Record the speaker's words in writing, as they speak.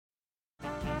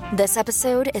This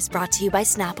episode is brought to you by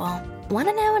Snapple. Want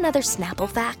to know another Snapple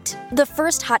fact? The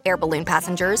first hot air balloon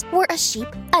passengers were a sheep,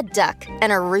 a duck,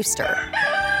 and a rooster.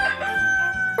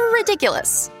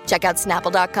 Ridiculous. Check out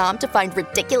Snapple.com to find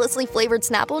ridiculously flavored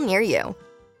Snapple near you.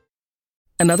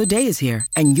 Another day is here,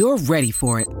 and you're ready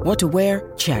for it. What to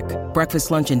wear? Check.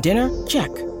 Breakfast, lunch, and dinner?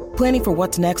 Check. Planning for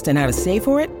what's next and how to save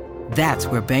for it? That's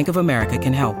where Bank of America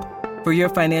can help. For your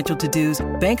financial to-dos,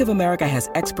 Bank of America has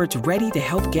experts ready to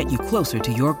help get you closer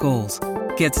to your goals.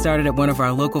 Get started at one of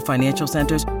our local financial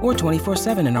centers or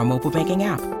 24/7 in our mobile banking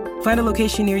app. Find a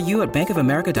location near you at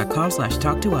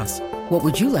bankofamerica.com/talktous. What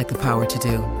would you like the power to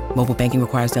do? Mobile banking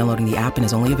requires downloading the app and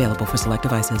is only available for select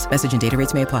devices. Message and data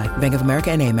rates may apply. Bank of America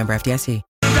N.A., member FDIC.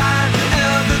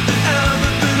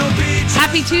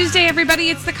 Happy Tuesday,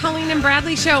 everybody. It's the Colleen and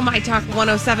Bradley Show. My Talk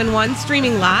 1071,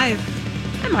 streaming live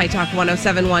at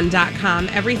MyTalk1071.com.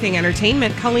 Everything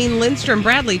Entertainment. Colleen Lindstrom,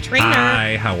 Bradley Trainer.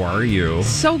 Hi, how are you?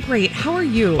 So great. How are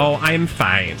you? Oh, I'm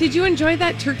fine. Did you enjoy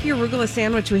that turkey arugula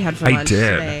sandwich we had for lunch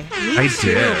today? I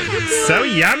did. So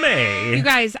yummy. You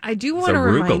guys, I do want to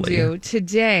remind you,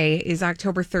 today is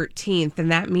October 13th,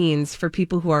 and that means for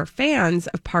people who are fans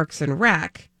of Parks and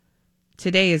Rec,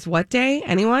 today is what day?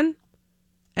 Anyone?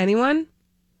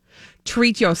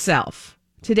 Treat yourself.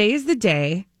 Today is the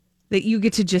day that you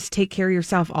get to just take care of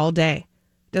yourself all day.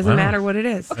 Doesn't matter what it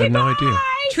is. I had no idea.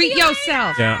 Treat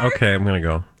yourself. Yeah, okay, I'm going to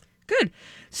go. Good.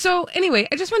 So anyway,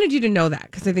 I just wanted you to know that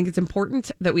because I think it's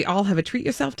important that we all have a treat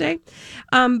yourself day.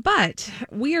 But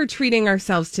we are treating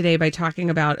ourselves today by talking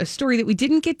about a story that we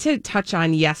didn't get to touch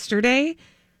on yesterday.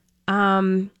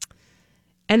 And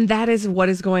that is what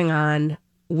is going on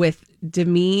with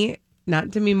Demi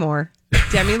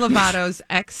Lovato's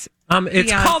ex.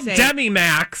 It's called Demi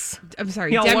Max. I'm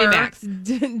sorry, Demi Max.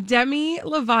 Demi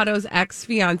Lovato's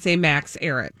ex-fiance, Max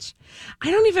Erich. I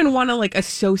don't even want to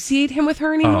associate him with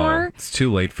her anymore. Oh, it's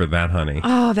too late for that, honey.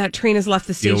 Oh, that train has left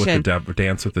the station. Deal with the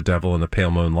dance with the devil in the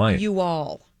pale moonlight.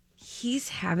 He's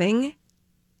having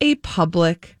a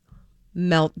public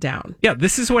meltdown. Yeah,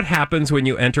 this is what happens when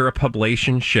you enter a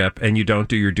publicationship and you don't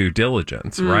do your due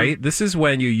diligence, right? This is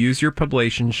when you use your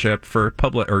publicationship for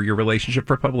your relationship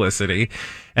for publicity,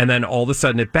 and then all of a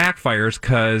sudden it backfires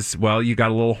because, well, you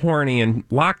got a little horny in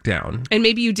lockdown. And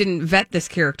maybe you didn't vet this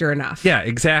character enough. Yeah,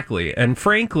 exactly. And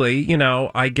frankly,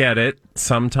 I get it.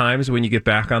 Sometimes when you get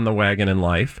back on the wagon in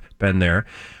life, been there,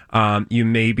 you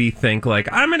maybe think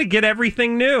I'm going to get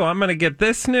everything new. I'm going to get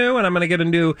this new, and I'm going to get a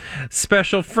new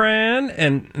special friend.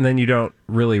 And then you don't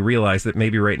really realize that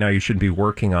maybe right now you shouldn't be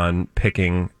working on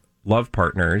picking love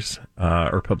partners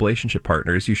or publicationship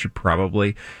partners. You should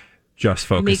probably just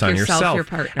focus on yourself. Your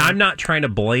partner. I'm not trying to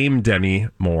blame Demi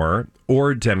Moore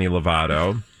or Demi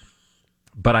Lovato,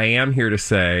 but I am here to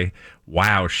say,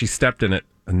 wow, she stepped in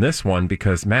this one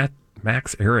because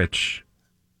Max Erich,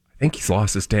 I think he's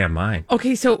lost his damn mind.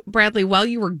 Okay, so Bradley, while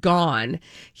you were gone,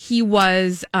 he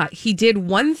did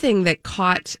one thing that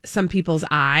caught some people's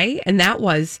eye, and that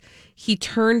was he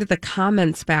turned the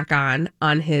comments back on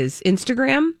his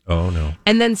Instagram. Oh, no.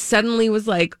 And then suddenly was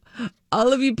like,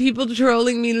 all of you people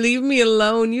trolling me, leave me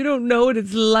alone. You don't know what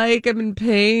it's like. I'm in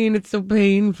pain. It's so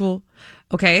painful.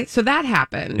 Okay, so that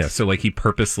happened. Yeah, so he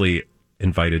purposely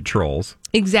invited trolls.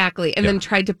 Exactly. And then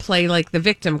tried to play the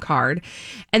victim card.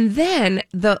 And then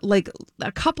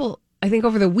a couple, I think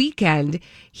over the weekend,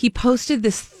 he posted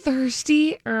this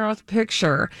thirsty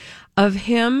picture of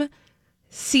him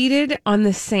seated on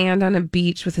the sand on a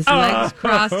beach with his legs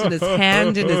crossed and his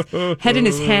head in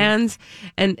his hands.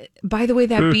 And by the way,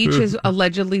 that beach is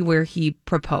allegedly where he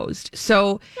proposed.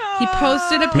 So he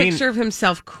posted a picture of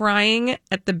himself crying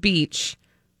at the beach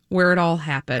where it all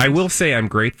happened. I will say I'm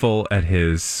grateful at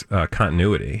his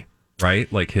continuity, right?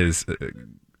 His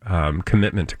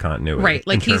commitment to continuity. Right.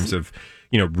 In terms of,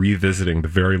 revisiting the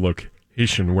very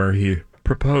location where he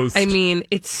proposed. I mean,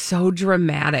 it's so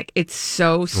dramatic. It's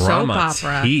so soap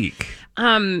opera.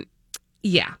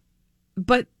 Yeah.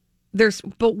 But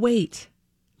wait,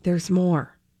 there's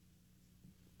more.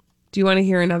 Do you want to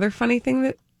hear another funny thing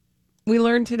that we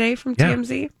learned today from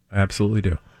TMZ? I absolutely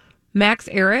do. Max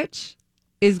Erich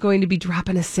is going to be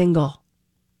dropping a single.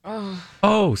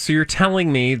 Oh, so you're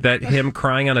telling me that him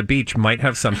crying on a beach might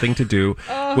have something to do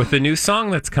with the new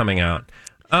song that's coming out?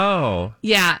 Oh.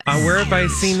 Yeah. Where have I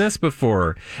seen this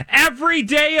before? Every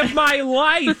day of my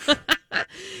life.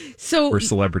 So where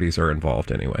celebrities are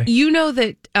involved anyway. You know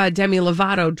that Demi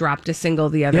Lovato dropped a single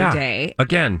the other day.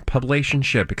 Again,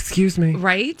 publicationship. Excuse me.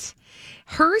 Right?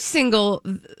 Her single,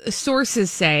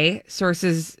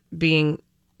 sources being,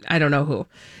 I don't know who,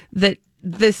 that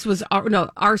this was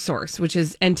our source, which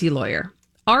is NT Lawyer.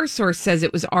 Our source says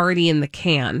it was already in the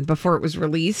can before it was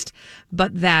released,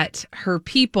 but that her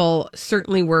people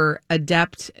certainly were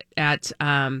adept at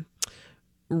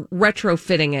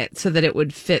retrofitting it so that it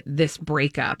would fit this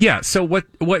breakup. Yeah, so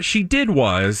what she did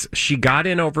was she got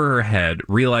in over her head,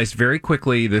 realized very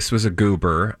quickly this was a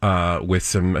goober with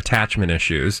some attachment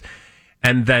issues,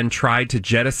 and then tried to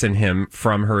jettison him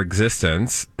from her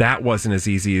existence. That wasn't as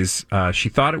easy as she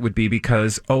thought it would be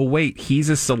because, oh, wait, he's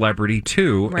a celebrity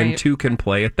too, Right. and two can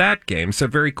play at that game. So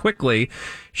very quickly,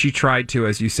 she tried to,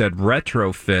 as you said,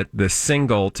 retrofit this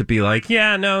single to be like,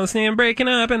 yeah, no, see, I'm breaking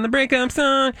up and the breakup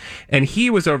song. And he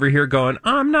was over here going,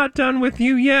 I'm not done with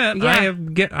you yet. Yeah.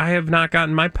 I have not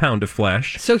gotten my pound of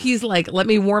flesh. So he's like, let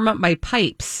me warm up my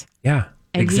pipes. Yeah.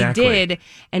 And exactly. he did,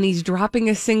 and he's dropping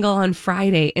a single on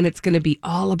Friday, and it's going to be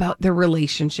all about their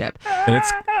relationship. And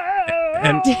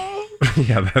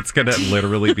yeah, that's going to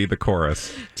literally be the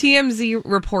chorus. TMZ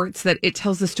reports that it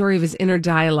tells the story of his inner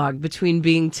dialogue between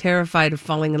being terrified of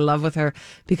falling in love with her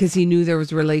because he knew their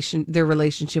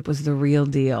relationship was the real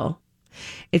deal.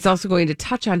 It's also going to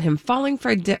touch on him falling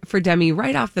for Demi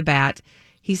right off the bat.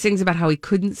 He sings about how he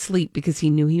couldn't sleep because he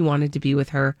knew he wanted to be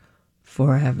with her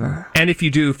forever. And if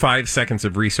you do 5 seconds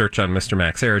of research on Mr.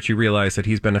 Max Erich, you realize that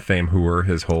he's been a fame hooer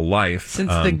his whole life.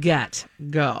 Since the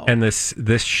get-go. And this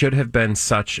should have been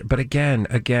such... But again,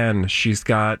 she's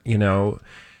got,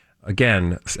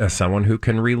 again, as someone who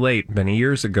can relate, many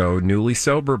years ago, newly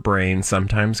sober brain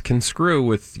sometimes can screw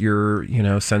with your,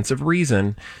 sense of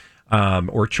reason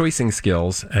or choicing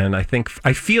skills. And I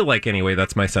feel like, anyway,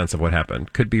 that's my sense of what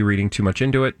happened. Could be reading too much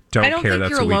into it. I don't care. think That's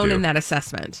you're what we alone do. in that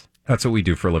assessment. That's what we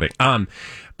do for a living.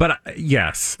 But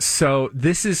yes, so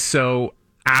this is so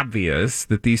obvious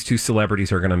that these two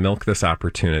celebrities are going to milk this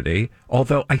opportunity.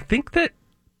 Although I think that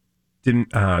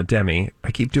Demi,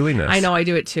 I keep doing this. I know, I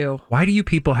do it too. Why do you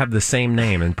people have the same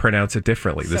name and pronounce it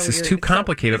differently? This is too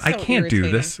complicated. I can't do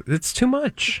this. It's too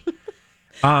much.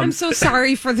 I'm so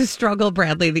sorry for the struggle,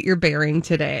 Bradley, that you're bearing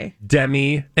today.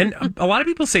 Demi, and a lot of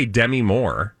people say Demi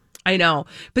Moore. I know.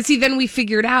 But see, then we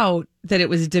figured out that it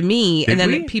was Demi, and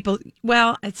then people,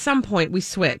 at some point we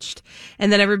switched,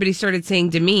 and then everybody started saying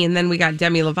Demi, and then we got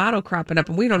Demi Lovato cropping up,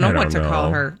 and we don't know what to call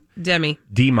her. Demi.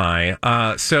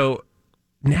 So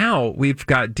now we've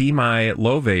got Demi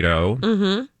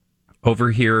Lovato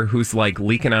over here who's like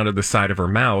leaking out of the side of her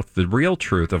mouth the real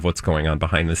truth of what's going on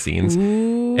behind the scenes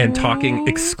and talking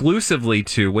exclusively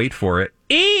to, wait for it,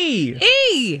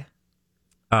 E!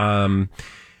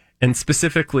 And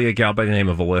specifically a gal by the name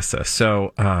of Alyssa.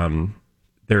 So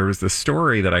there was this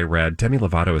story that I read. Demi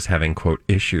Lovato is having, quote,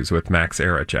 issues with Max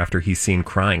Erich after he's seen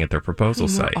crying at their proposal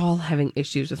site. We're all having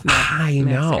issues with Max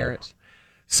know. Erich.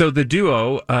 So the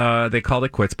duo, they called it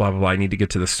quits, blah, blah, blah. I need to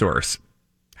get to the source.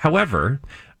 However,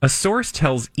 a source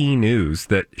tells E! News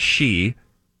that she,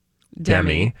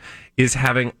 Demi, is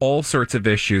having all sorts of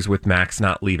issues with Max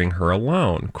not leaving her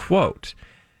alone. Quote,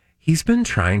 he's been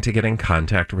trying to get in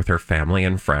contact with her family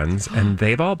and friends, and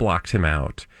they've all blocked him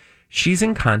out. She's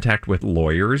in contact with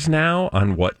lawyers now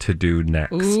on what to do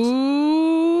next.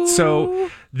 Ooh. So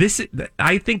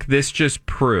I think this just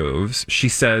proves, she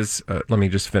says, let me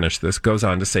just finish this, goes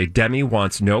on to say, Demi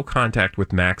wants no contact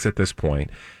with Max at this point.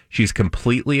 She's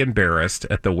completely embarrassed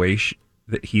at the way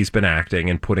that he's been acting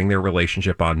and putting their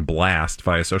relationship on blast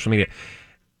via social media.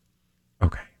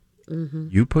 Okay.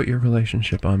 You put your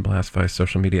relationship on blast via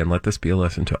social media, and let this be a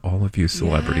lesson to all of you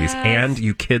celebrities and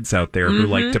you kids out there who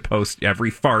like to post every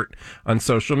fart on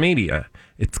social media.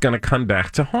 It's going to come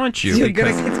back to haunt you. It's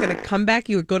going to come back.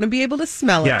 You're going to be able to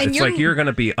smell it. Yeah, it's like you're going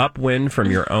to be upwind from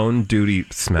your own duty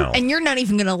smell. And you're not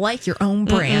even going to like your own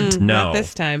brand. No. Not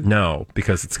this time. No,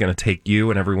 because it's going to take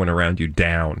you and everyone around you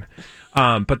down.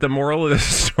 But the moral of the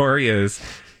story is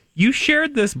you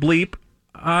shared this bleep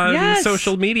on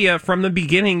social media from the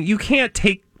beginning. You can't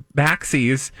take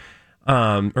backsies,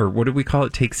 or what do we call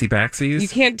it? Takesy backsies? You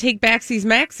can't take backsies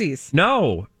maxies.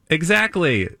 No,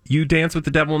 exactly. You dance with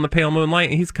the devil in the pale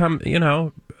moonlight, and he's come,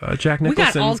 Jack Nicholson's We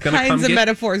got all going to come kinds of get...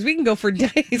 metaphors. We can go for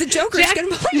days. The Joker's going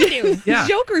to fight you. Yeah. The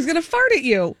Joker's going to fart at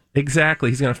you.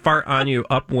 Exactly. He's going to fart on you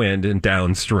upwind and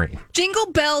downstream.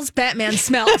 Jingle bells, Batman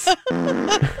smells.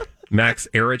 Max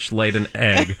Erich laid an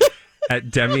egg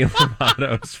at Demi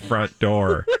Lovato's front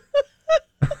door.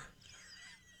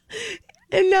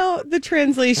 And now the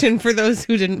translation for those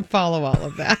who didn't follow all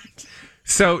of that.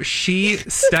 So she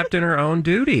stepped in her own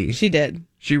duty. She did.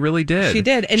 She really did. She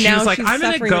did. And she now was like, she's I'm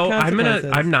going to suffering the go.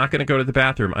 consequences. I'm not going to go to the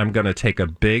bathroom. I'm going to take a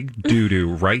big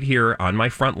doo-doo right here on my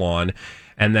front lawn.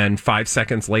 And then 5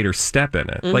 seconds later, step in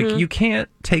it. Like, you can't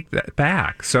take that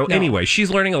back. So anyway, she's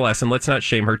learning a lesson. Let's not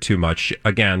shame her too much.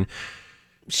 Again,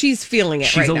 she's feeling it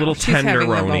she's right a now. little She's having a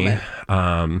tenderoni.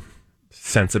 moment.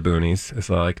 sense of boonies, as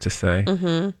I like to say.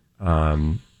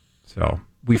 So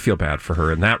we feel bad for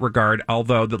her in that regard.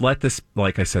 Although, let this,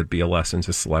 like I said, be a lesson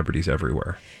to celebrities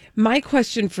everywhere. My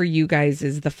question for you guys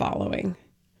is the following.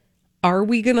 Are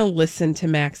we going to listen to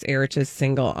Max Erich's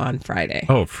single on Friday?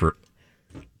 Oh,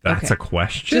 that's Okay. a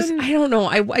question? I don't know.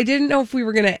 I didn't know if we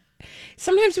were going to...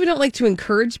 Sometimes we don't like to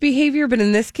encourage behavior, but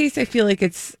in this case, I feel like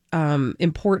it's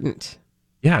important.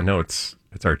 Yeah, no, it's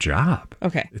our job.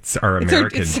 Okay. It's our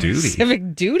American it's our duty.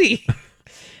 civic duty.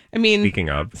 I mean... Speaking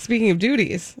of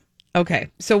duties. Okay.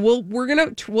 So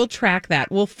we'll track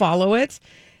that. We'll follow it,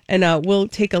 and we'll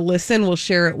take a listen. We'll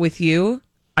share it with you.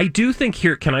 I do think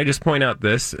here, can I just point out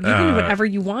this? You can do whatever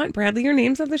you want, Bradley. Your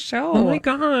name's on the show. Oh my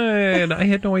God. I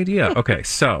had no idea. Okay,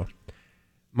 so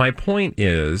my point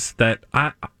is that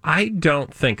I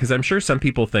don't think, because I'm sure some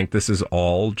people think this is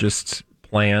all just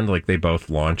planned, like they both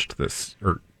launched this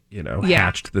or,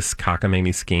 hatched this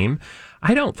cockamamie scheme.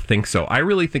 I don't think so. I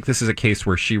really think this is a case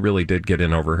where she really did get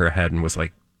in over her head and was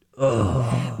like,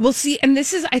 ugh. Well, see, and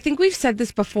I think we've said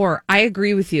this before. I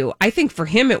agree with you. I think for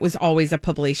him, it was always a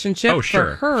publicationship. Oh,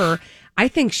 sure. For her, I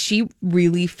think she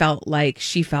really felt like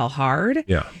she fell hard.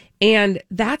 Yeah. And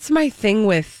that's my thing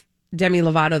with Demi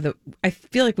Lovato that I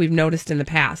feel like we've noticed in the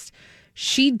past.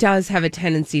 She does have a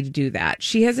tendency to do that.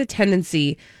 She has a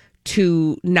tendency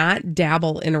to not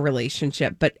dabble in a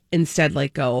relationship, but instead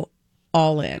go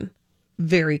all in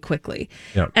very quickly.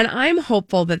 Yep. And I'm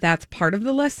hopeful that that's part of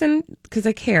the lesson because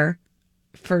I care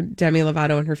for Demi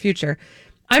Lovato and her future.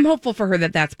 I'm hopeful for her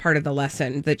that that's part of the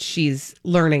lesson that she's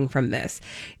learning from this.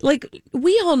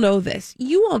 We all know this.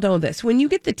 You all know this. When you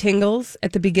get the tingles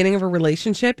at the beginning of a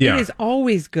relationship, Yeah. It is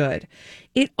always good.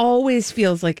 It always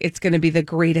feels like it's going to be the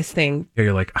greatest thing. Yeah,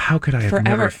 you're like, how could I have Forever.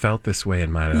 never felt this way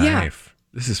in my Yeah. life?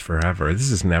 This is forever. This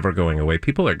is never going away.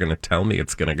 People are going to tell me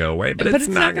it's going to go away, but it's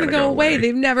not going to go away.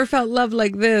 They've never felt love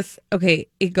like this. Okay,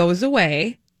 it goes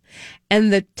away.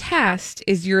 And the test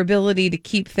is your ability to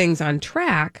keep things on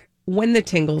track when the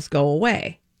tingles go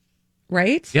away.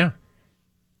 Right? Yeah.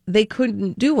 They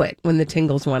couldn't do it when the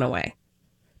tingles went away.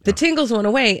 The tingles went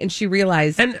away, and she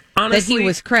realized And honestly, that he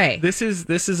was cray. This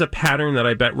is a pattern that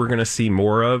I bet we're going to see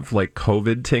more of, like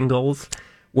COVID tingles,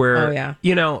 where, Oh,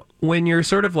 yeah. When you're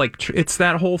sort of it's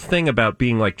that whole thing about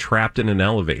being trapped in an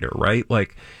elevator, right?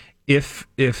 Like if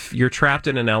you're trapped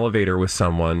in an elevator with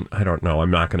someone, I don't know, I'm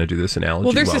not going to do this analogy.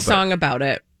 Well, there's a but- song about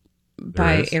it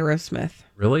by is? Aerosmith.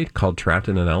 Really? Called Trapped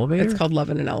in an Elevator? It's called Love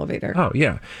in an Elevator. Oh,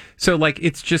 yeah. So,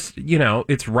 it's just,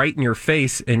 it's right in your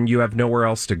face and you have nowhere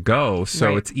else to go. So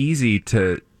Right. it's easy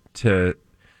to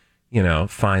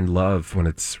find love when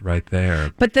it's right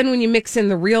there. But then when you mix in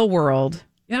the real world,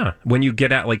 Yeah. When you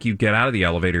get out of the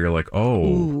elevator, you're like,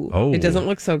 oh. it doesn't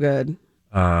look so good.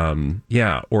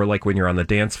 Yeah. Or when you're on the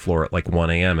dance floor at 1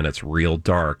 a.m. and it's real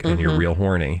dark and you're real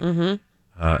horny. Mm-hmm.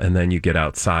 And then you get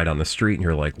outside on the street and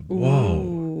you're like,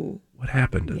 whoa, what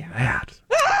happened to that?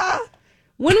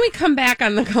 When we come back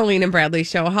on the Colleen and Bradley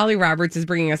show, Holly Roberts is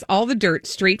bringing us all the dirt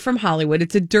straight from Hollywood.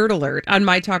 It's a dirt alert on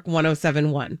My Talk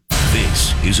 107.1.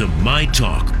 This is a My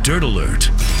Talk Dirt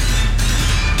Alert.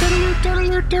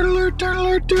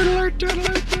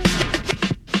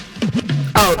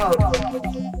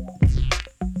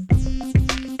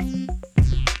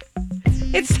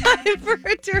 It's time for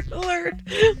a dirt alert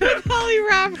with Holly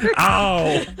Roberts.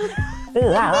 Oh.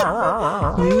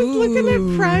 I was looking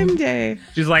at Prime Day.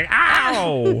 She's like,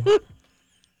 ow.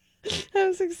 I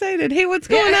was excited. Hey, what's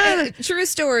going on? True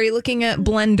story. Looking at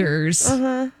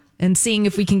blenders and seeing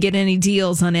if we can get any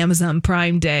deals on Amazon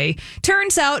Prime Day.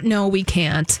 Turns out, no, we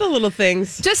can't. The little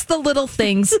things. Just the little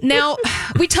things. Now,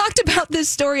 we talked about this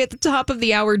story at the top of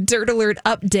the hour Dirt Alert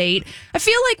update. I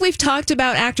feel like we've talked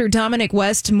about actor Dominic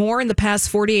West more in the past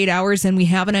 48 hours than we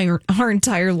have in our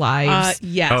entire lives.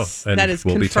 Yes, and that is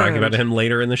we'll confirmed. be talking about him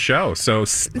later in the show. So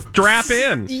strap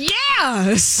in.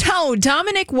 Yeah. So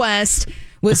Dominic West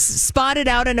was spotted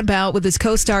out and about with his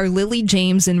co-star Lily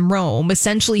James in Rome.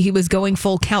 Essentially, he was going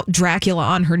full Count Dracula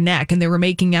on her neck, and they were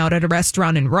making out at a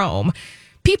restaurant in Rome.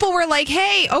 People were like,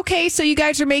 hey, okay, so you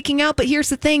guys are making out, but here's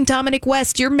the thing, Dominic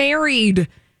West, you're married,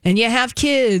 and you have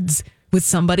kids with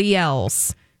somebody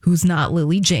else who's not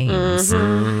Lily James.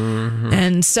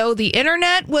 And so the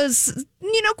internet was,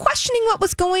 questioning what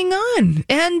was going on.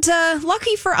 And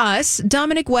lucky for us,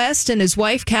 Dominic West and his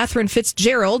wife, Catherine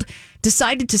Fitzgerald,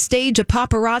 decided to stage a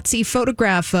paparazzi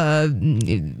photograph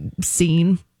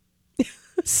scene.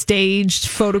 Staged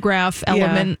photograph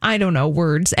element. I don't know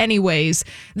words. Anyways,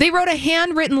 they wrote a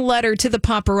handwritten letter to the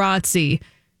paparazzi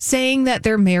saying that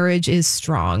their marriage is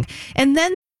strong. And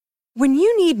then When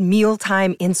you need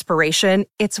mealtime inspiration,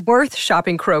 it's worth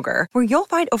shopping Kroger, where you'll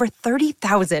find over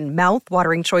 30,000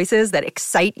 mouth-watering choices that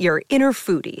excite your inner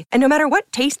foodie. And no matter what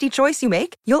tasty choice you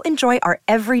make, you'll enjoy our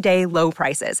everyday low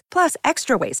prices, plus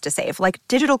extra ways to save, like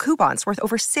digital coupons worth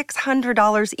over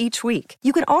 $600 each week.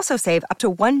 You can also save up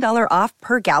to $1 off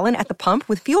per gallon at the pump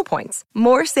with fuel points.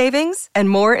 More savings and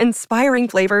more inspiring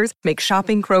flavors make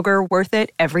shopping Kroger worth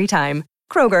it every time.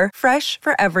 Kroger, fresh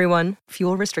for everyone.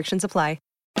 Fuel restrictions apply.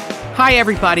 Hi,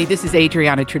 everybody. This is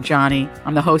Adriana Trajani.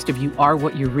 I'm the host of You Are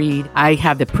What You Read. I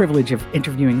have the privilege of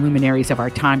interviewing luminaries of our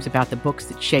times about the books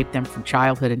that shaped them from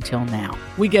childhood until now.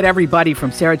 We get everybody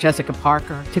from Sarah Jessica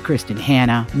Parker to Kristen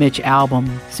Hanna, Mitch Albom,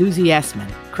 Susie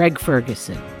Essman, Craig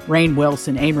Ferguson, Rainn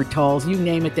Wilson, Amor Tolls, you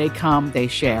name it, they come, they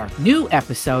share. New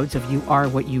episodes of You Are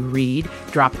What You Read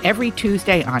drop every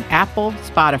Tuesday on Apple,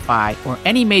 Spotify, or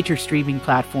any major streaming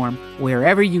platform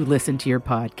wherever you listen to your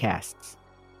podcasts.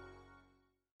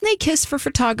 They kiss for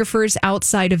photographers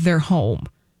outside of their home.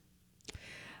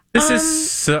 This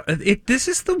is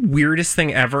the weirdest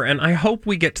thing ever, and I hope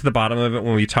we get to the bottom of it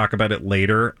when we talk about it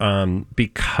later,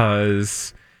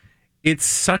 because it's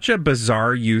such a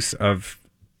bizarre use of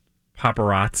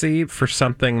paparazzi for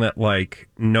something that like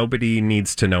nobody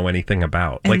needs to know anything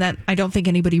about, And like that I don't think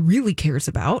anybody really cares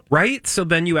about. Right? So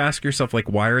then you ask yourself, like,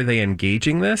 why are they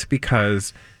engaging this?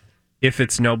 Because if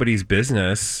it's nobody's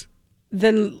business,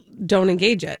 Then don't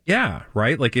engage it. yeah,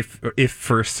 right? Like if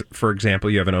for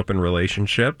example, you have an open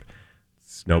relationship,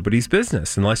 it's nobody's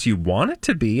business unless you want it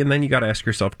to be, and then you got to ask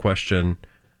yourself question,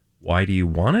 why do you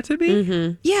want it to be?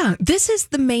 Mm-hmm. Yeah, this is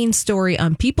the main story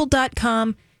on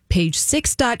people.com,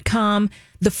 page6.com.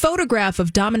 The photograph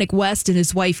of Dominic West and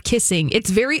his wife kissing,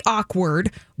 it's very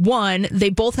awkward. One,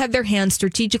 they both have their hands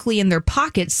strategically in their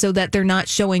pockets so that they're not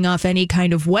showing off any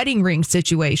kind of wedding ring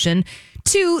situation.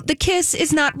 Two, the kiss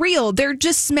is not real. They're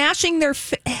just smashing their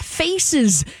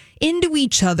faces into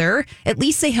each other. At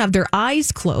least they have their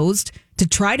eyes closed to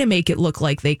try to make it look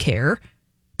like they care.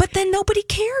 But then nobody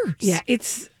cares.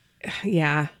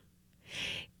 Yeah.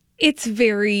 It's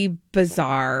very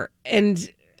bizarre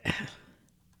and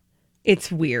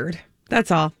it's weird. That's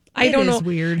all. I don't know.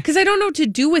 Weird. Because I don't know what to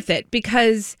do with it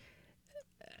because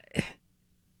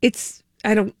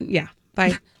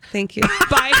bye. Thank you.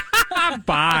 Bye.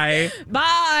 Bye.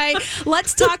 Bye.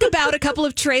 Let's talk about a couple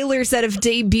of trailers that have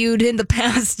debuted in the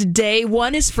past day.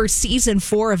 One is for season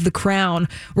 4 of The Crown.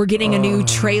 We're getting a new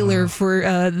trailer for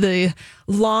the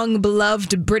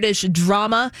long-beloved British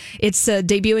drama. It's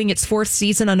debuting its 4th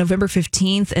season on November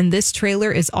 15th, and this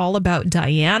trailer is all about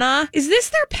Diana. Is this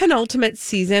their penultimate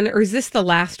season or is this the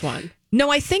last one? No,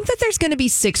 I think that there's going to be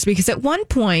 6 because at one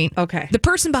point, the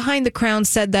person behind The Crown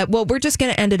said that, well, we're just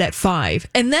going to end it at 5.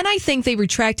 And then I think they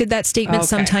retracted that statement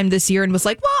sometime this year and was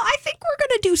like, well, I think we're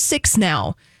going to do 6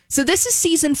 now. So this is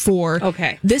season 4.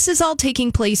 Okay. This is all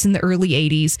taking place in the early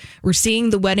 80s. We're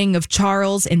seeing the wedding of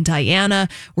Charles and Diana.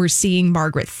 We're seeing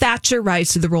Margaret Thatcher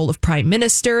rise to the role of prime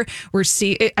minister.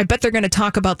 I bet they're going to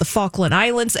talk about the Falkland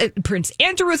Islands. Prince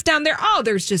Andrew is down there. Oh,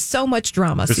 there's just so much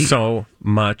drama. There's so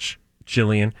much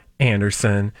Gillian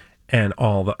Anderson and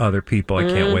all the other people. I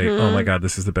can't wait. Oh my God,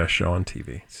 this is the best show on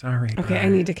TV. Sorry. Okay, I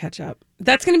need to catch up.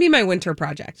 That's going to be my winter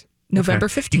project. November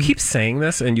 15th. You keep saying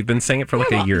this, and you've been saying it for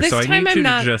like a year. So I need you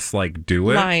to just like do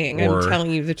it. Lying. Or, I'm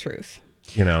telling you the truth.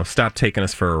 Stop taking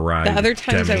us for a ride. The other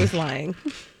times Demi. I was lying.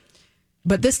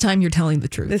 But this time you're telling the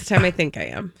truth. This time I think I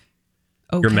am.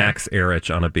 Okay. You're Max Erich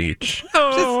on a beach. I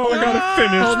gotta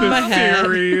finish my this head.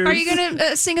 series. Are you going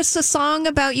to sing us a song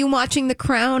about you watching The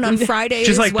Crown on Friday?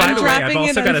 She's like, by the way, I've dropping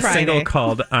also it got on a single Friday.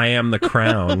 called "I Am the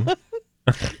Crown."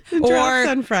 Drops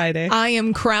on Friday. I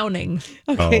am crowning.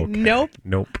 Okay,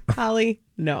 Nope. Holly,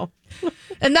 no.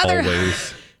 Another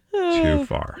Always too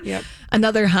far. Yep.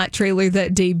 Another hot trailer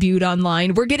that debuted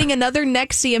online. We're getting another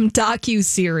NXIVM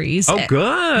docu-series. Oh,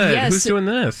 good. Yes. Who's doing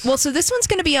this? Well, so this one's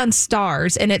going to be on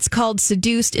Stars, and it's called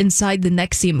Seduced Inside the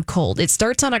NXIVM Cult. It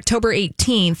starts on October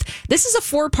 18th. This is a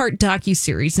 4-part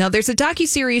docu-series. Now, there's a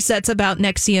docu-series that's about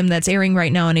NXIVM that's airing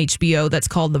right now on HBO that's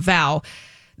called The Vow.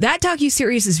 That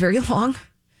docu-series is very long.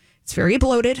 It's very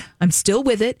bloated. I'm still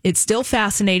with it. It's still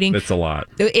fascinating. It's a lot.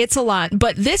 It's a lot.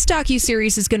 But this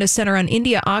docuseries is going to center on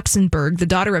India Oxenberg, the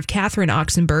daughter of Catherine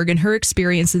Oxenberg, and her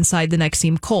experience inside the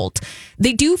NXIVM cult.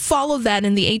 They do follow that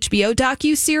in the HBO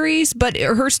docuseries, but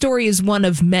her story is one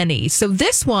of many. So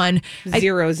this one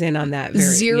zeroes in on that.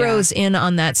 In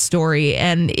on that story,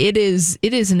 and it is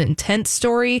an intense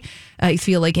story. I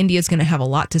feel like India's going to have a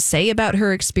lot to say about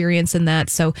her experience in that.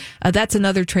 So that's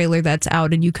another trailer that's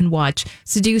out, and you can watch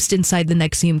Seduced inside the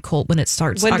Nexium cult when it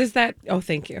starts. When does that? Oh,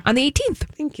 thank you. On the 18th.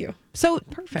 Thank you. So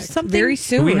Perfect. Something Very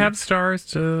soon. Do we have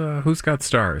stars? Who's got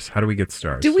stars? How do we get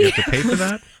stars? Do we have to pay for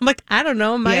that? I'm like, I don't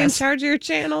know. Am I in Yes. charge of your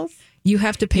channels? You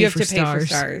have to pay, You have for, to stars.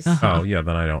 pay for stars. Oh, yeah,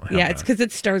 then I don't have Yeah, that. it's because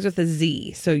it starts with a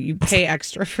Z, so you pay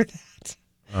extra for that.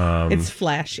 It's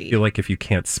flashy. I feel like if you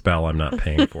can't spell, I'm not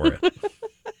paying for it.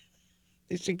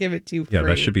 They should give it to you free. Yeah,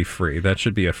 that should be free. That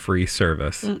should be a free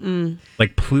service.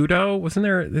 Like Pluto, wasn't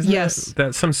there? Yes.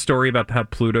 That some story about how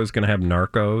Pluto's going to have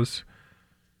Narcos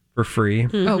for free?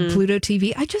 Oh, Pluto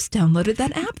TV. I just downloaded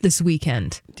that app this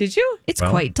weekend. Did you? It's Well,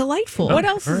 quite delightful. What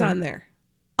else all is right. on there?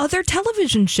 Other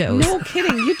television shows No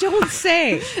kidding. You don't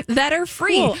say. that are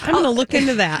free. Cool. I'm going to look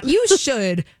into that. You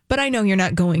should, but I know you're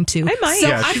not going to. I might. So,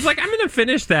 Yeah, she's like, I'm going to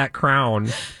finish that Crown.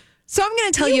 so I'm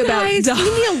going to tell you about. guys, leave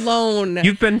me alone.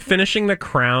 You've been finishing The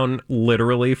Crown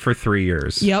literally for 3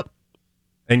 years. Yep.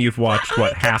 And you've watched,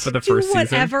 what, half of the first do season?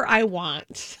 whatever I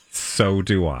want. So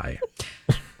do I.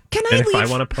 Can I And if leave? I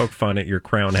want to poke fun at your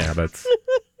Crown habits,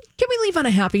 Can we leave on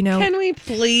a happy note? Can we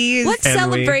please? Let's Can we?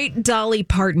 celebrate Dolly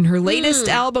Parton. Her latest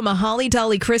album, A Holly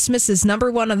Dolly Christmas, is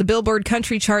 #1 on the Billboard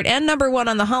Country Chart and #1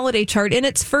 on the Holiday Chart in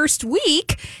its first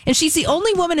week. And she's the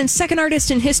only woman and second artist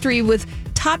in history with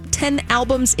top 10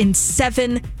 albums in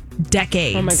 7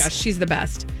 decades. Oh my gosh, she's the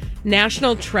best.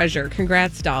 National treasure.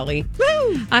 Congrats, Dolly.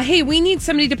 Woo! Hey, we need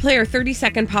somebody to play our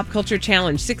 30-second pop culture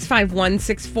challenge.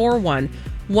 651-641.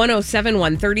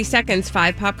 1071, 30 seconds,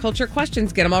 5 pop culture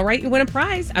questions. Get them all right, you win a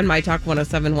prize on My Talk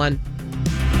 1071.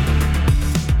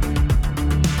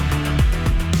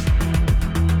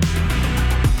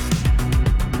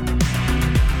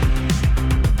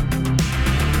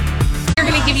 We're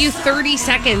going to give you 30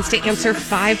 seconds to answer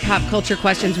 5 pop culture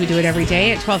questions. We do it every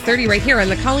day at 12:30 right here on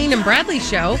the Colleen and Bradley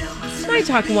Show. My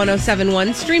Talk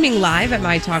 1071, streaming live at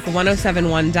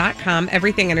mytalk1071.com.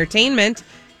 Everything Entertainment.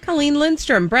 Colleen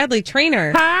Lindstrom, Bradley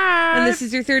Trainer. Hi. And this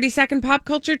is your 30-second pop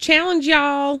culture challenge,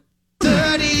 y'all.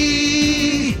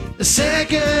 30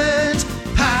 second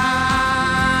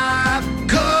pop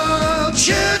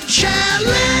culture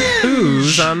challenge.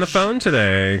 who's on the phone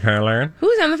today, Carla?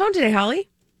 Who's on the phone today, Holly?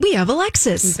 We have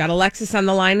Alexis. We've got Alexis on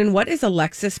the line, and what is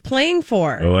Alexis playing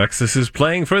for? Alexis is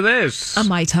playing for this. A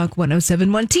My Talk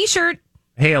 1071 t-shirt.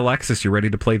 Hey, Alexis, you ready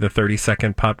to play the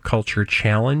 30-second pop culture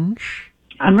challenge?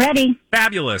 I'm ready.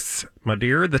 Fabulous, my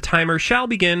dear. The timer shall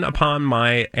begin upon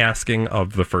my asking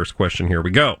of the first question. Here we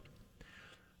go.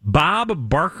 Bob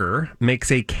Barker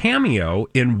makes a cameo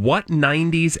in what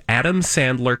 90s Adam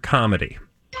Sandler comedy?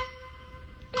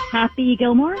 Happy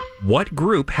Gilmore. What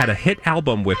group had a hit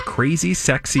album with Crazy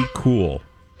Sexy Cool?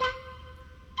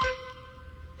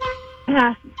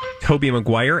 Pass. Tobey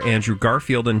Maguire, Andrew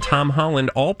Garfield, and Tom Holland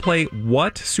all play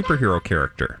what superhero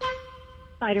character?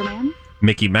 Spider-Man.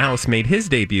 Mickey Mouse made his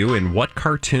debut in what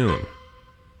cartoon?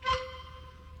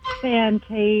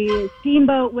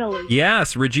 Steamboat Willie.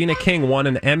 Yes, Regina King won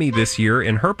an Emmy this year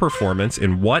in her performance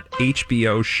in what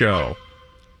HBO show?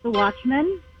 The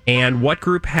Watchmen. And what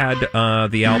group had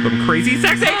the album Crazy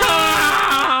Sexy Cool?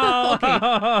 Okay.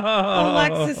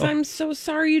 Alexis, I'm so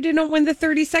sorry you didn't win the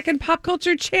 30-second pop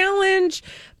culture challenge,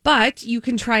 but you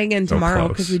can try again So tomorrow close.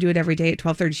 because we do it every day at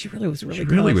 12:30. She really was She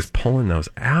really was pulling those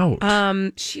out.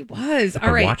 She was. The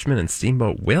All right. Watchmen and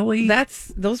Steamboat Willie.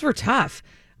 Those were tough.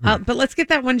 But let's get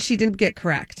that one she didn't get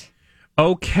correct.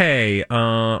 Okay,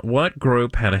 what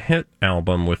group had a hit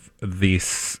album with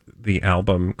the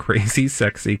album Crazy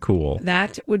Sexy Cool?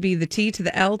 That would be the T to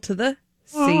the L to the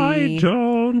C. I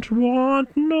don't want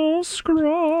no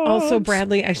scrubs. Also,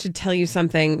 Bradley, I should tell you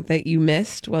something that you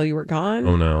missed while you were gone.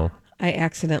 Oh, no. I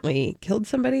accidentally killed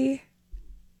somebody.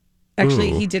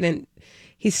 Actually, Ooh. he didn't.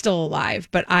 He's still alive,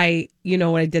 but I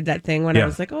did that thing when I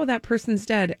was like, oh, that person's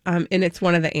dead. And it's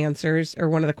one of the answers or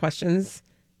one of the questions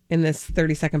in this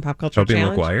 30-second pop culture Tobey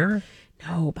challenge. Maguire?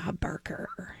 No, Bob Barker.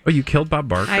 Oh, you killed Bob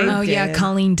Barker? I Yeah, did.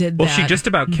 Colleen did that. Well, she just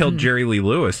about killed Jerry Lee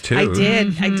Lewis, too. I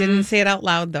did. I didn't say it out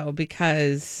loud, though,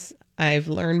 because I've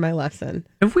learned my lesson.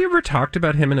 Have we ever talked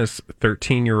about him and his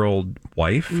 13-year-old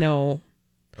wife? No.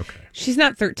 Okay. She's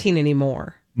not 13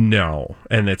 anymore. No,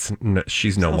 and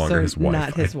she's no It's longer also his wife.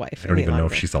 not his wife I don't any even know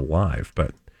longer. if she's alive,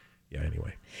 but yeah,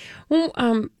 anyway.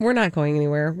 Well, we're not going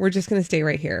anywhere. We're just going to stay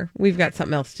right here. We've got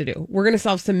something else to do. We're going to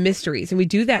solve some mysteries, and we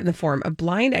do that in the form of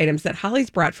blind items that Holly's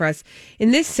brought for us.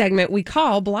 In this segment, we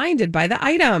call Blinded by the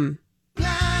Item.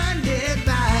 Blinded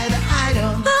by the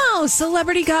item. Oh,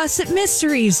 celebrity gossip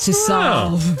mysteries to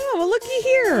solve. Oh, well, looky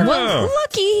here. Well,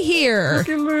 looky here. Look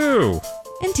at Lou.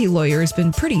 NT Lawyer has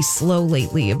been pretty slow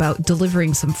lately about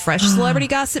delivering some fresh celebrity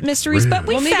gossip mysteries, but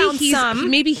we found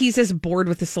some. Maybe he's as bored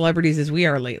with the celebrities as we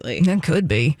are lately. That could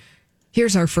be.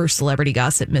 Here's our first celebrity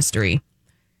gossip mystery.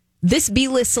 This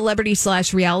B-list celebrity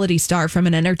 / reality star from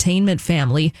an entertainment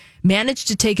family managed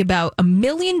to take about $1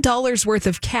 million worth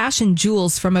of cash and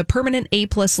jewels from a permanent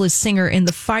A-plus list singer in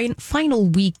the final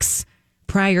weeks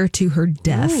prior to her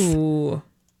death. Ooh.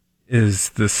 Is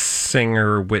the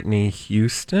singer Whitney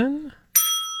Houston?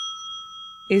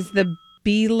 Is the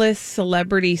B-list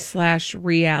celebrity /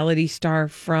 reality star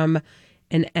from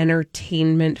an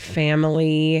entertainment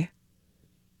family?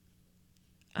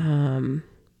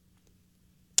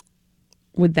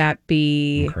 Would that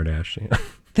be Kardashian?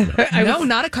 No,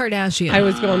 not a Kardashian. I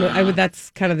was going. That's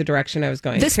kind of the direction I was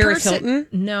going. This Paris person, Hilton.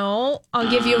 No, I'll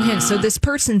give you a hint. So this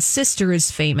person's sister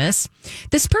is famous.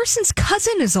 This person's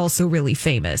cousin is also really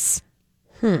famous.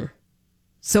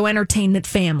 So entertainment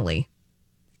family.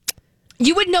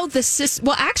 You would know the sister.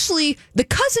 Well, actually, the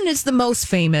cousin is the most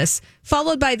famous,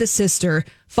 followed by the sister,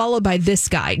 followed by this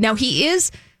guy. Now he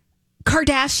is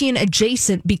Kardashian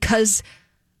adjacent because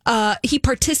he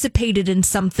participated in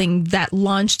something that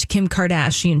launched Kim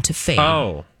Kardashian to fame.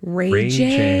 Oh, Ray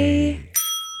J.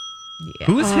 Yeah.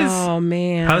 Who's his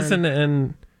man. cousin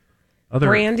and other?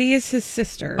 Brandy is his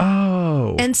sister.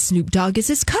 Oh, And Snoop Dogg is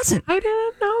his cousin. I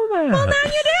didn't know that. Well, now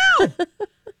you do.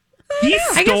 He I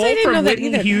guess stole I didn't from know that Whitney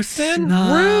either. Houston.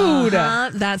 Rude.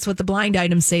 That's what the blind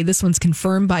items say. This one's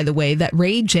confirmed, by the way, that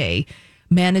Ray J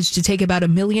managed to take about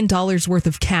 $1 million worth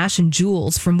of cash and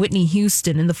jewels from Whitney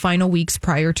Houston in the final weeks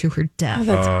prior to her death.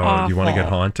 That's awful. Do you want to get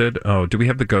haunted? Oh, do we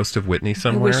have the ghost of Whitney I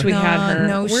somewhere? wish we had her.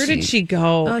 No, Where did she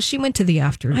go? Oh, she went to the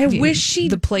after. I wish she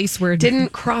the place where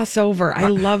didn't cross over. I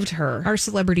loved her. our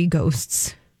celebrity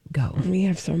ghosts go. We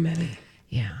have so many.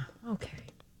 Yeah. Okay.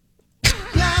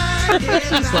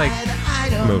 Just like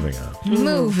moving on.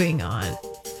 Moving on.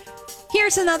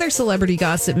 Here's another celebrity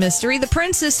gossip mystery. The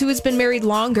princess who has been married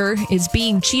longer is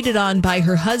being cheated on by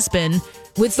her husband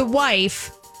with the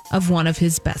wife of one of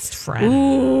his best friends.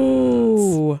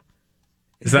 Ooh.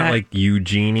 Is that like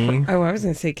Eugenie? Oh, I was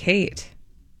going to say Kate.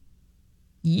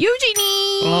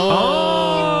 Eugenie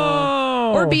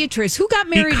Oh, or Beatrice. Who got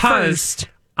married first?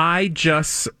 I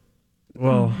just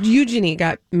Eugenie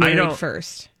got married don't-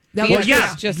 first. That Beatrice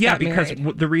was- just yeah, got because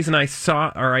married. the reason I saw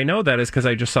or I know that is because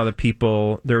I just saw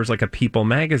there was like a People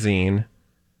magazine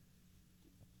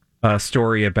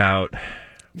story about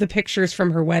The pictures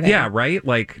from her wedding. yeah, right,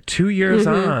 like 2 years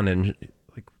on, and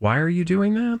like, why are you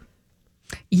doing that?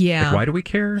 Yeah. Like, why do we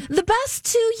care? The best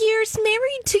 2 years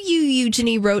married to you,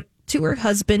 Eugenie wrote to her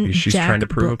husband, She's Jack trying to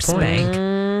prove a point.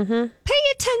 Brooksbank. Pay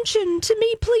attention to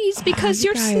me, please, because you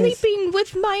you're guys. sleeping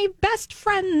with my best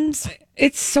friends.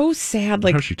 It's so sad.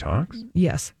 Like How she talks?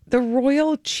 Yes. the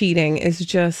royal cheating is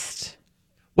just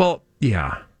Well,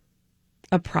 yeah.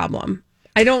 a problem.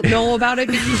 I don't know about it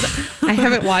because I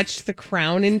haven't watched The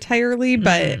Crown entirely,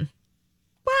 but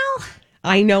Well,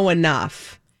 I know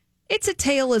enough. it's a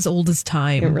tale as old as It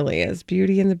time. really is.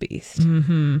 Beauty and the Beast.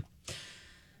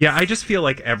 Yeah, I just feel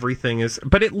like everything is,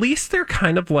 but at least they're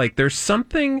kind of like, there's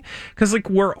something, because like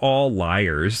we're all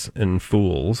liars and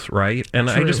fools, right? And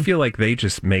I just feel like they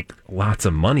just make lots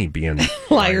of money being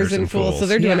Liars and fools. So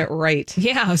they're doing Yeah. it right.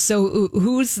 Yeah, so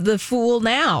who's the fool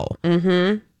now?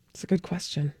 It's a good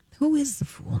question. Who is the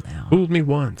fool now? Fooled me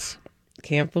once.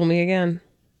 Can't fool me again.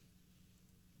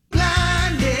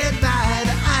 Blinded by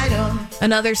the item.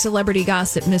 Another celebrity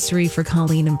gossip mystery for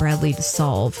Colleen and Bradley to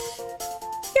solve.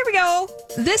 Here we go.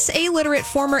 This illiterate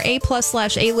former A-plus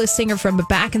 / A-list singer from a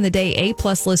back in the day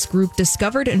A-plus list group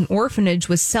discovered an orphanage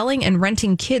was selling and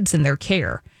renting kids in their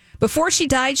care. Before she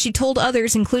died, she told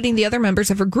others, including the other members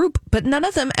of her group, but none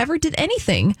of them ever did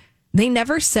anything. They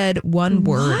never said one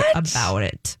word about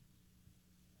it.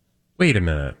 Wait a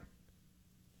minute.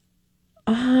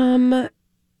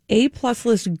 A+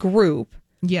 list group.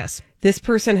 Yes. This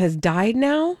person has died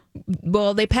now.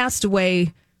 Well, they passed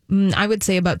away, I would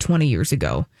say, about 20 years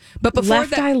ago. But before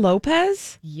Left that... Eye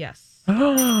Lopez. Yes.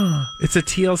 Oh, it's a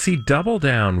TLC double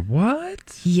down.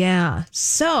 What? Yeah.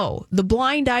 So the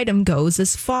blind item goes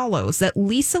as follows: that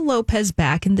Lisa Lopez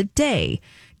back in the day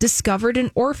discovered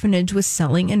an orphanage was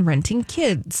selling and renting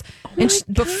kids.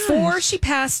 Before she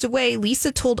passed away,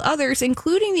 Lisa told others,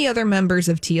 including the other members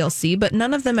of TLC, but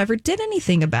none of them ever did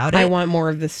anything about it. I want more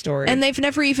of this story. And they've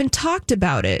never even talked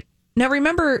about it. Now,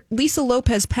 remember, Lisa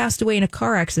Lopez passed away in a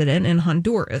car accident in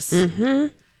Honduras. Mm-hmm.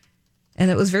 And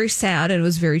it was very sad and it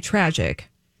was very tragic.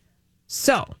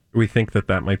 So, We think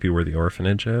that might be where the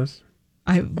orphanage is.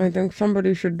 I think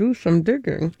somebody should do some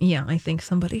digging. Yeah, I think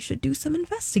somebody should do some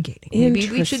investigating. Maybe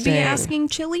we should be Interesting. asking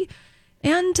Chili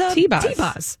and T-Boz.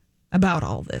 T-Boz about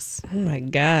all this. Oh my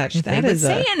gosh, If they would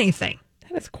say anything.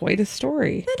 that is quite a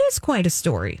story. That is quite a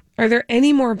story. Are there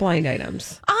any more blind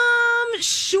items?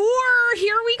 Sure.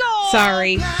 Here we go.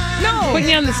 Sorry, No. putting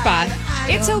you on the spot.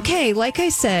 It's okay. Like I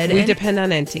said, We depend on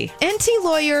NT. NT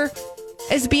Lawyer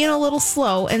is being a little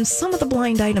slow, and some of the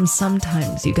blind items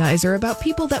sometimes, you guys, are about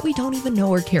people that we don't even know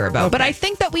or care about. Okay. But I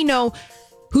think that we know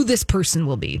who this person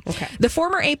will be. Okay. The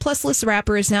former A-plus list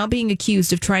rapper is now being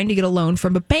accused of trying to get a loan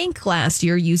from a bank last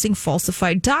year using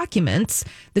falsified documents.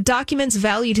 The documents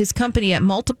valued his company at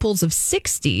multiples of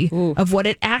 60 of what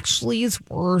it actually is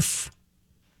worth.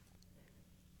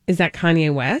 Is that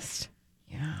Kanye West?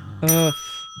 Yeah. Ugh.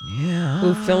 Yeah.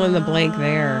 Ooh, fill in the blank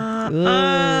there.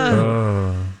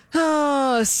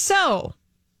 Oh, so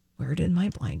where did my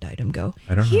blind item go?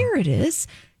 I don't know. Here it is.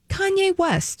 Kanye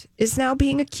West is now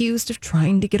being accused of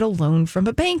trying to get a loan from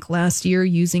a bank last year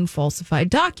using falsified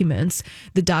documents.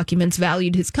 The documents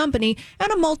valued his company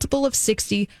at a multiple of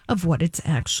 60 of what it's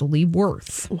actually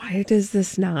worth. Why does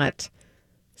this not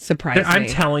surprise me? I'm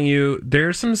telling you,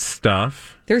 there's some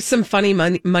stuff. There's some funny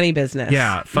money business.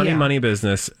 Yeah, funny Yeah. money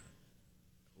business,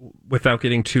 without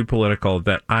getting too political,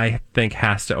 that I think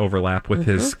has to overlap with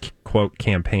his quote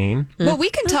campaign. Well, we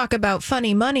can talk about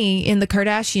funny money in the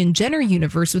Kardashian-Jenner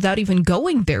universe without even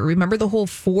going there. Remember the whole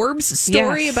Forbes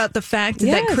story Yes. about the fact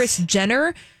Yes. that Kris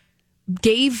Jenner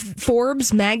gave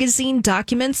Forbes magazine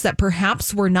documents that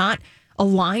perhaps were not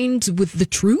aligned with the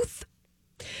truth?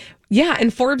 Yeah,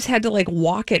 and Forbes had to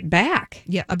walk it back.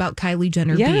 Yeah, about Kylie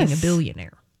Jenner Yes. being a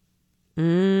billionaire.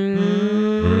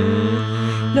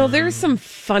 No, there's some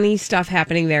funny stuff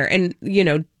happening there. And,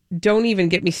 don't even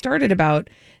get me started about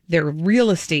their real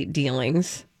estate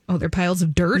dealings. Oh, they're piles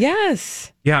of dirt?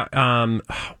 Yes. Yeah.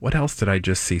 What else did I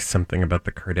just see? Something about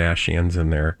the Kardashians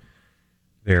and their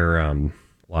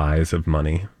lies of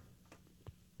money.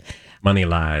 Money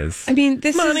lies. I mean,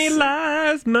 this money is...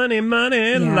 lies. Money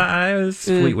lies.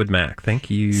 Fleetwood Mac. Thank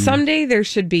you. Someday there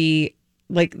should be...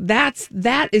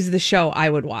 that is the show I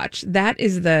would watch. That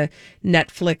is the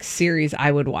Netflix series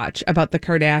I would watch about the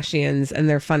Kardashians and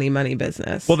their funny money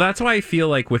business. Well, that's why I feel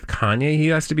like with Kanye, he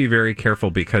has to be very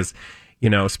careful because,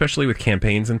 especially with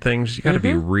campaigns and things, you got to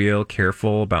be real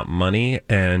careful about money.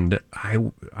 And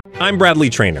I'm Bradley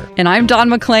Trainer. And I'm Don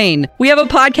McClain. We have a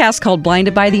podcast called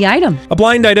Blinded by the Item. A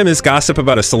blind item is gossip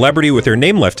about a celebrity with their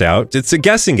name left out. It's a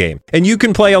guessing game, and you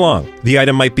can play along. The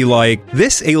item might be like,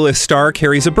 this A-list star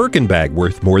carries a Birkin bag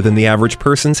worth more than the average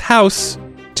person's house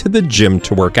to the gym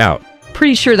to work out.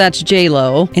 Pretty sure that's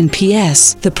J-Lo. And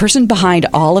P.S. the person behind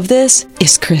all of this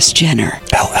is Kris Jenner,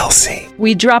 LLC.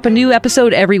 We drop a new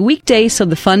episode every weekday so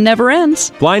the fun never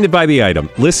ends. Blinded by the Item.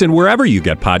 Listen wherever you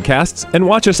get podcasts and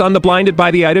watch us on the Blinded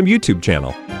by the Item YouTube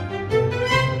channel.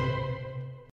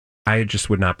 I just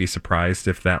would not be surprised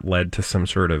if that led to some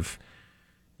sort of,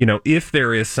 if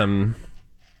there is some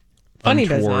funny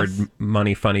untoward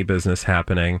business. funny business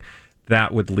happening,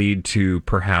 that would lead to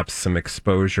perhaps some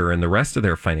exposure in the rest of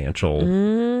their financial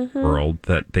world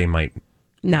that they might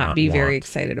not be very want.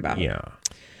 excited about. Yeah.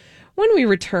 When we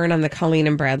return on the Colleen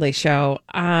and Bradley show,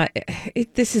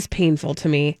 this is painful to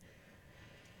me.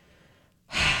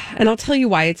 And I'll tell you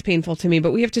why it's painful to me,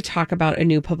 but we have to talk about a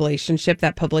new publicationship.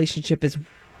 That publicationship is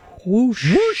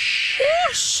whoosh. Whoosh.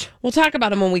 Whoosh. We'll talk about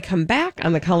them when we come back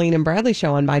on the Colleen and Bradley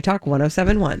show on My Talk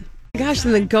 1071. Gosh,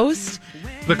 and the ghost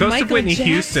of Whitney Jackson,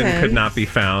 Houston could not be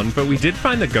found, but we did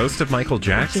find the ghost of Michael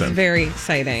Jackson. which is very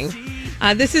exciting.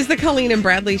 This is the Colleen and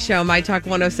Bradley show, My Talk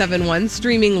 1071,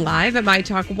 streaming live at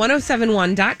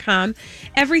mytalk1071.com.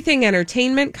 Everything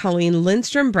Entertainment, Colleen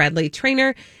Lindstrom, Bradley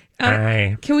Trainer.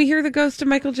 Hi. Can we hear the ghost of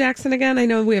Michael Jackson again? I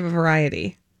know we have a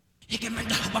variety. He came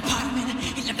into her apartment.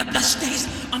 He left the dust stains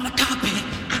on the carpet.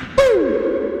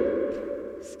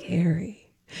 Scary.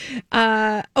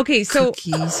 Okay, so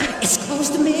It's close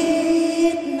to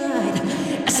midnight.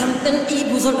 Something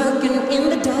evil's lurking in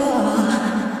the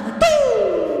dark.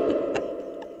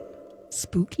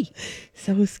 Spooky.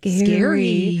 So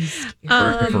scary. For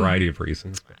a variety of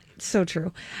reasons. So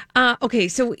true. Okay,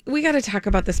 so we got to talk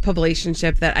about this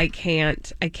publicationship that I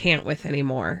can't with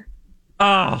anymore.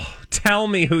 Oh, tell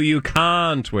me who you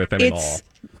can't with anymore. It's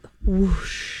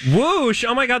Whoosh. Whoosh.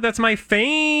 Oh my God, that's my favorite.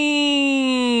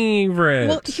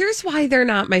 Well, here's why they're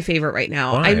not my favorite right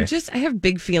now. Why? I have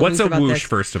big feelings What's a about whoosh, this.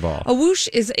 first of all? A whoosh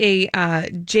is a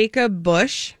Jacob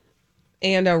Bush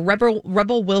and a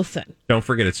Rebel Wilson. Don't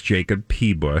forget it's Jacob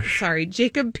P. Bush. Sorry,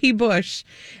 Jacob P. Bush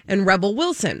and Rebel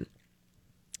Wilson.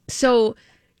 So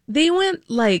they went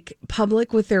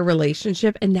public with their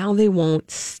relationship and now they won't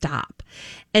stop.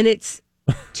 And it's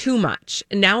too much.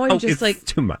 And now I'm just it's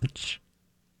too much.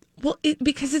 Well,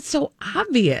 because it's so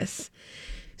obvious.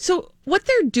 So what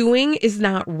they're doing is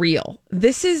not real.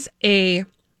 This is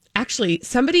actually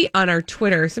somebody on our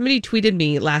Twitter, somebody tweeted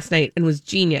me last night and was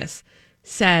genius,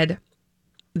 said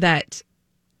that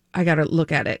I got to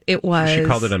look at it. It was. She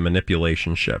called it a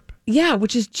manipulation ship. Yeah,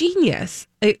 which is genius.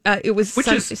 It was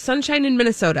Sunshine in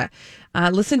Minnesota.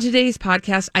 Listen to today's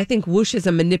podcast. I think Whoosh is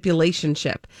a manipulation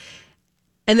ship.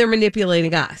 And they're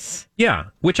manipulating us. Yeah,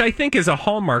 which I think is a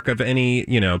hallmark of any,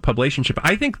 publication ship.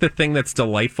 I think the thing that's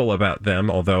delightful about them,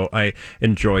 although I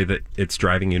enjoy that it's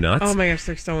driving you nuts. Oh my gosh,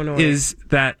 they're so annoying. Is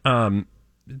that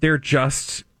they're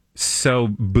just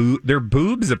so they're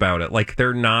boobs about it. Like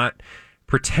they're not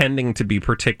pretending to be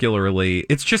particularly.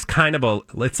 It's just kind of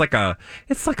it's like a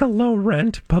low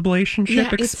rent publication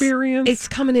ship experience. It's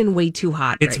coming in way too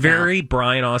hot. It's right very now.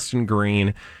 Brian Austin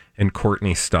Green and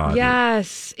Courtney Stodden.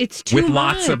 Yes, it's too with much.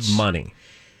 lots of money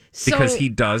because he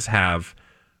does have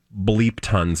bleep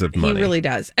tons of money. He really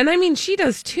does, and I mean she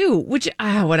does too. Which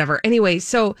whatever. Anyway,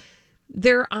 so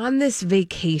they're on this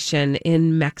vacation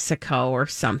in Mexico or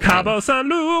something. Cabo San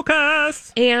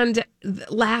Lucas. And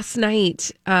last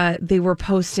night they were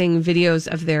posting videos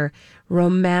of their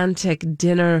romantic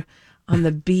dinner on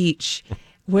the beach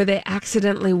where they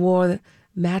accidentally wore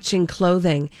matching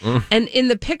clothing. And in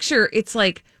the picture, it's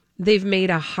like they've made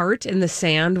a heart in the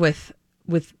sand with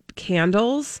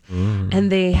candles,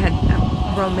 and they had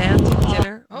a romantic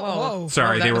dinner. Whoa.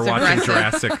 Sorry, they were watching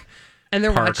Jurassic and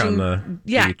they're Park watching, on the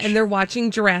beach. and they're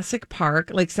watching Jurassic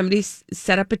Park. Like somebody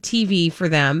set up a TV for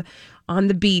them on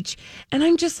the beach. And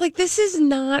I'm just like, this is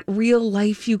not real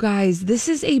life, you guys. This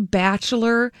is a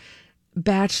bachelorette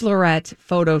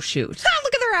photo shoot.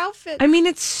 Look at their outfit. I mean,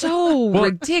 it's so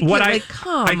ridiculous.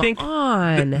 Come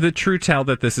on. The true tell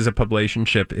that this is a publication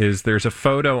ship is there's a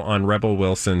photo on Rebel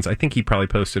Wilson's. I think he probably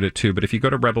posted it too, but if you go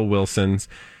to Rebel Wilson's,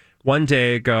 one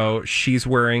day ago, she's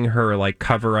wearing her like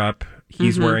cover up.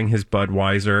 He's wearing his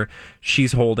Budweiser.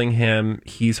 She's holding him.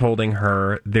 He's holding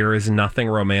her. There is nothing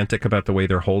romantic about the way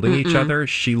they're holding each other.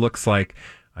 She looks like,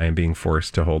 I am being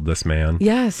forced to hold this man.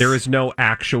 Yes. There is no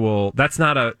actual, that's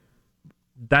not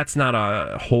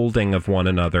a holding of one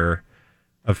another,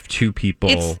 of two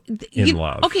people in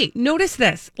love. Okay, notice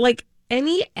this. Like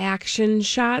any action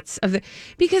shots of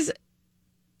because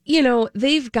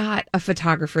they've got a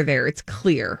photographer there. It's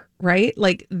clear, right?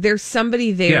 Like there's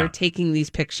somebody there taking these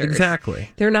pictures. Exactly.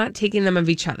 They're not taking them of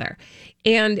each other.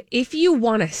 And if you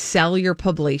want to sell your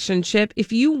publication ship,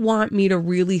 if you want me to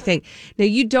really think, now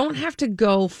you don't have to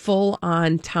go full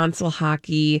on tonsil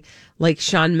hockey like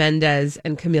Shawn Mendes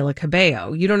and Camila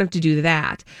Cabello. You don't have to do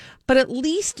that. But at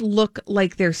least look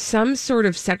like there's some sort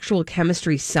of sexual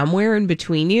chemistry somewhere in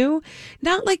between you.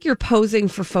 Not like you're posing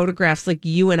for photographs like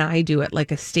you and I do at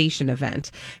like a station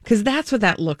event. Because that's what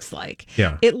that looks like.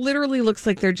 Yeah. It literally looks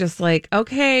like they're just like,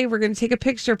 okay, we're going to take a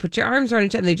picture, put your arms around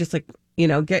each other. And they just like,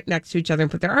 get next to each other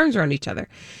and put their arms around each other.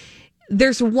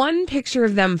 There's one picture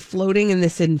of them floating in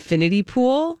this infinity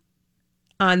pool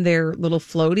on their little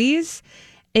floaties.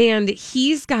 And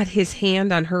he's got his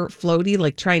hand on her floaty,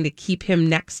 like trying to keep him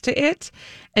next to it.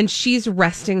 And she's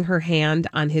resting her hand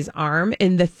on his arm.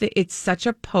 And it's such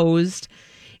a posed.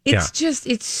 It's just,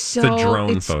 it's so. It's a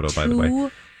drone photo, by the way.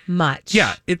 Too much.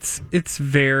 Yeah, it's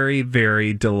very,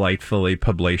 very delightfully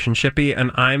publication shippy.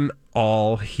 And I'm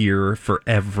all here for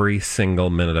every single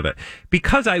minute of it.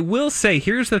 Because I will say,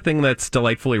 here's the thing that's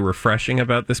delightfully refreshing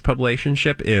about this publication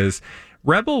ship is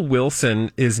Rebel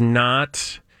Wilson is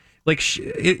not. Like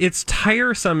it's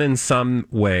tiresome in some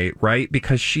way, right?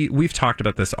 Because we've talked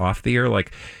about this off the air.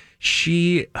 Like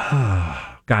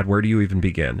God, where do you even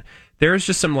begin? There's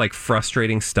just some like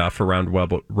frustrating stuff around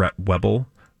Webble Rilson.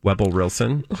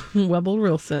 Webble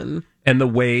Rilson. And the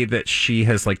way that she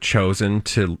has like chosen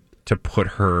to put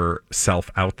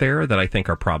herself out there that I think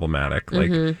are problematic.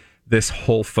 Like this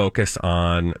whole focus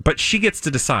on, but she gets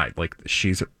to decide, like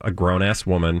she's a grown ass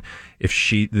woman. If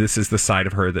this is the side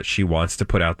of her that she wants to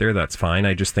put out there, that's fine.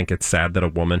 I just think it's sad that a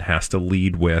woman has to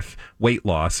lead with weight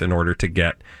loss in order to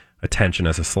get attention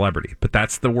as a celebrity. But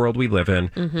that's the world we live in.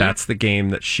 That's the game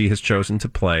that she has chosen to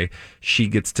play. She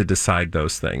gets to decide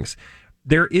those things.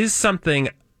 There is something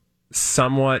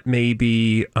somewhat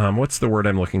maybe, what's the word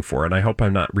I'm looking for? And I hope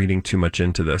I'm not reading too much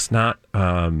into this. Not,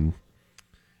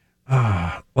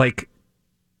 like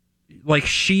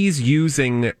she's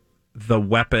using the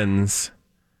weapons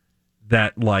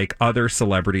that like other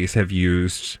celebrities have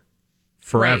used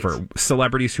forever. Right.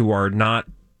 Celebrities who are not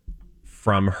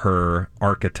from her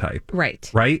archetype.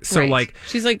 Right? So like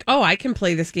she's like, "Oh, I can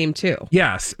play this game too."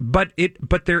 Yes, but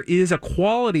there is a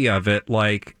quality of it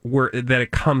like that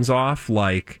it comes off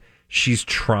like she's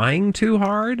trying too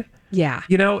hard. Yeah.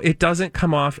 It doesn't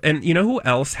come off. And you know who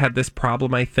else had this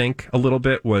problem, I think, a little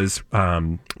bit was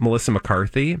Melissa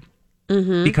McCarthy.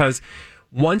 Because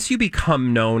once you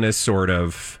become known as sort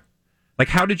of Like,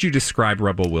 how did you describe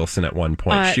Rebel Wilson at one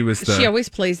point? She always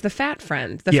plays the fat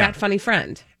friend, the fat funny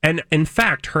friend. And in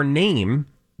fact, her name,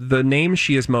 the name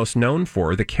she is most known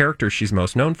for, the character she's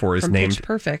most known for, is named Pitch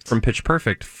Perfect. From Pitch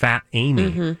Perfect, Fat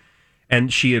Amy. Mm-hmm.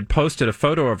 And she had posted a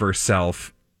photo of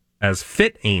herself as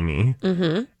Fit Amy.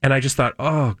 Mm-hmm. And I just thought,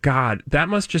 oh God, that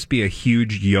must just be a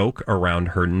huge yoke around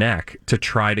her neck to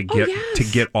try to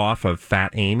get off of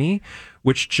Fat Amy,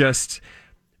 which just,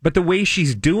 but the way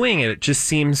she's doing it, it just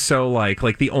seems so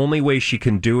like the only way she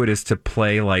can do it is to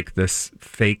play like this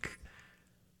fake.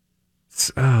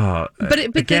 But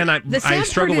again, I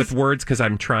struggle with words because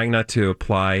I'm trying not to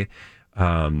apply.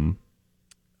 I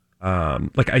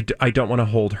don't want to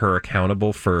hold her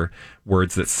accountable for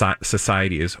words that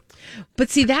society is. But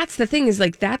see, that's the thing is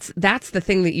like that's the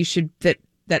thing that you should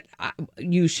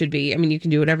you should be. I mean, you can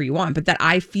do whatever you want, but that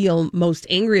I feel most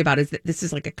angry about is that this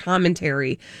is like a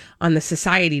commentary on the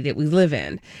society that we live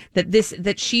in.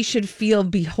 That she should feel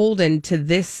beholden to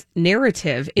this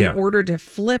narrative in order to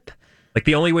flip. Like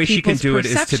the only way she can do it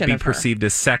is to perception be of her. perceived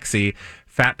as sexy.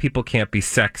 Fat people can't be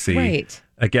sexy. Right.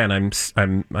 Again, I'm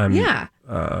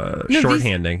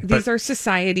shorthanding. These are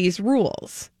society's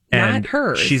rules, and not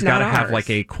hers. She's got to have like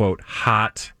a quote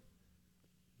hot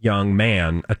young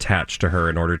man attached to her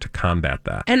in order to combat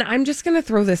that. And I'm just going to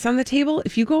throw this on the table.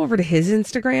 If you go over to his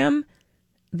Instagram,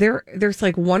 there's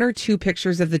like one or two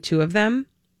pictures of the two of them.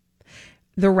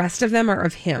 The rest of them are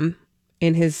of him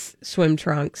in his swim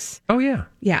trunks. Oh, yeah.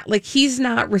 Yeah, like he's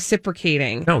not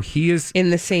reciprocating. No, he is. In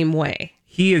the same way.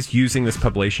 He is using this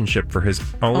publicationship for his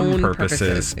own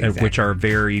purposes, exactly. which are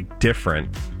very different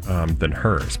than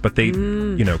hers. But they,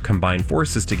 combine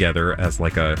forces together as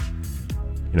like a,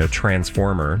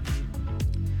 transformer.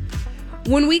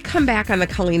 When we come back on the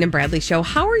Colleen and Bradley show,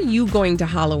 how are you going to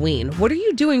Halloween? What are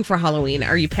you doing for Halloween?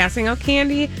 Are you passing out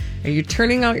candy? Are you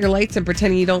turning out your lights and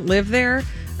pretending you don't live there?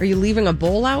 Are you leaving a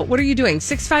bowl out? What are you doing?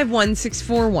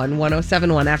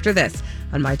 651-641-1071 after this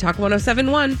on My Talk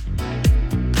 1071.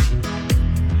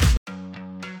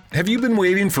 Have you been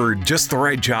waiting for just the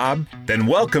right job? Then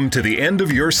welcome to the end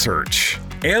of your search.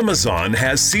 Amazon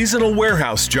has seasonal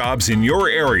warehouse jobs in your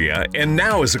area, and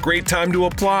now is a great time to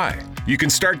apply. You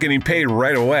can start getting paid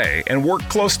right away and work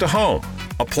close to home.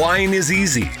 Applying is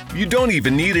easy. You don't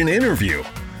even need an interview.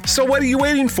 So what are you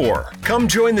waiting for? Come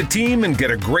join the team and get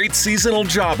a great seasonal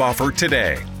job offer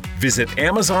today. Visit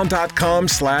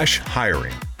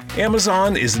Amazon.com/hiring.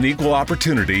 Amazon is an equal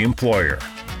opportunity employer.